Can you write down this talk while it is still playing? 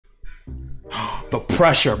The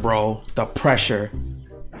pressure, bro. The pressure.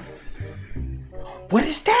 What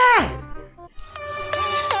is that?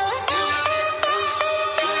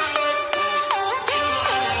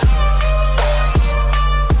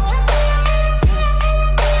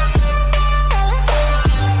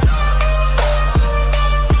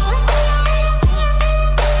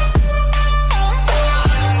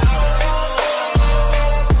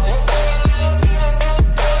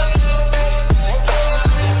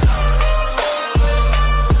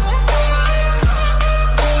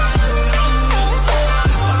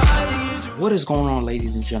 What is going on,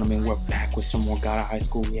 ladies and gentlemen? We're back with some more God of High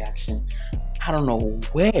School reaction. I don't know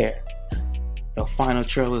where the final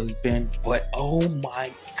trailer has been, but oh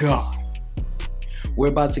my god. We're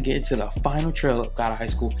about to get into the final trailer of God of High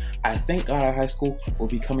School. I think God of High School will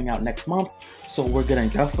be coming out next month, so we're gonna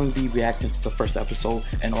definitely be reacting to the first episode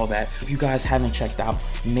and all that. If you guys haven't checked out,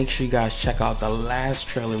 make sure you guys check out the last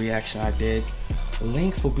trailer reaction I did.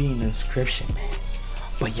 Links will be in the description, man.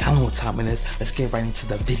 But y'all know what time it is. Let's get right into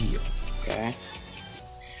the video. Okay.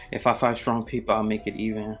 If I fight strong people, I'll make it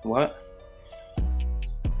even. What?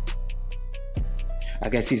 I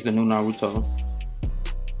guess he's the new Naruto.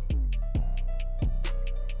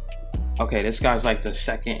 Okay, this guy's like the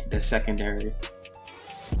secondary.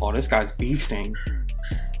 Oh, this guy's beasting.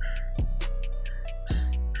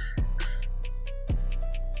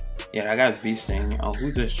 Yeah, that guy's beasting. Oh,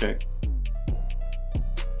 who's this chick?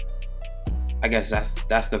 I guess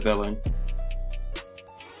that's the villain.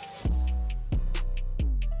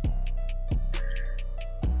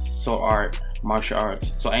 So art, martial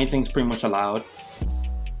arts. So anything's pretty much allowed.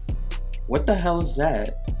 What the hell is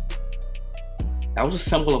that? That was a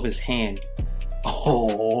symbol of his hand.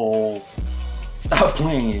 Oh, stop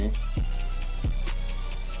playing.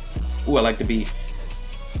 Ooh, I like the beat.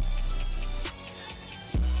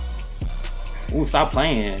 Ooh, stop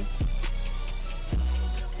playing.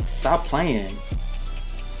 Stop playing.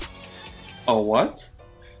 Oh, what?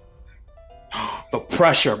 The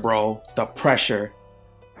pressure, bro. The pressure.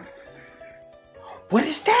 What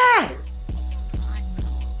is that?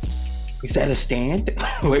 Is that a stand?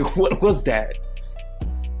 Like, what was that?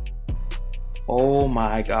 Oh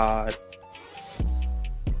my god.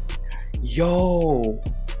 Yo.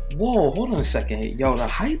 Whoa, hold on a second. Yo, the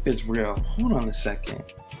hype is real. Hold on a second.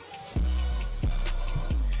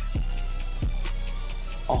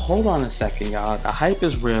 Oh, hold on a second, y'all. The hype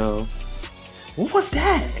is real. What was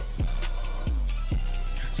that?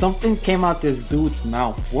 Something came out this dude's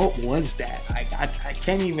mouth. What was that? I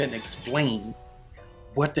can't even explain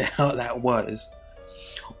what the hell that was.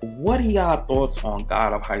 What are y'all thoughts on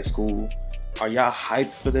God of High School? Are y'all hyped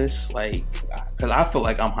for this? Like, cause I feel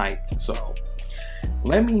like I'm hyped. So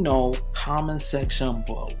let me know, comment section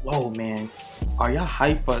below, man. Are y'all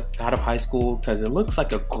hyped for God of High School? Cause it looks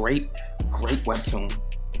like a great webtoon.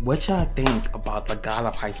 What y'all think about the God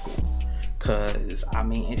of High School? Cause I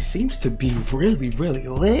mean, it seems to be really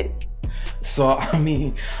lit. So I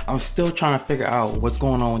mean, I'm still trying to figure out what's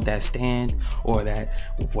going on with that stand or that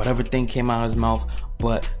whatever thing came out of his mouth.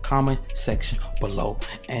 But comment section below,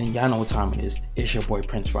 and y'all know what time it is. It's your boy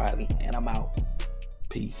Prince Riley, and I'm out.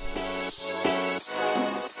 Peace.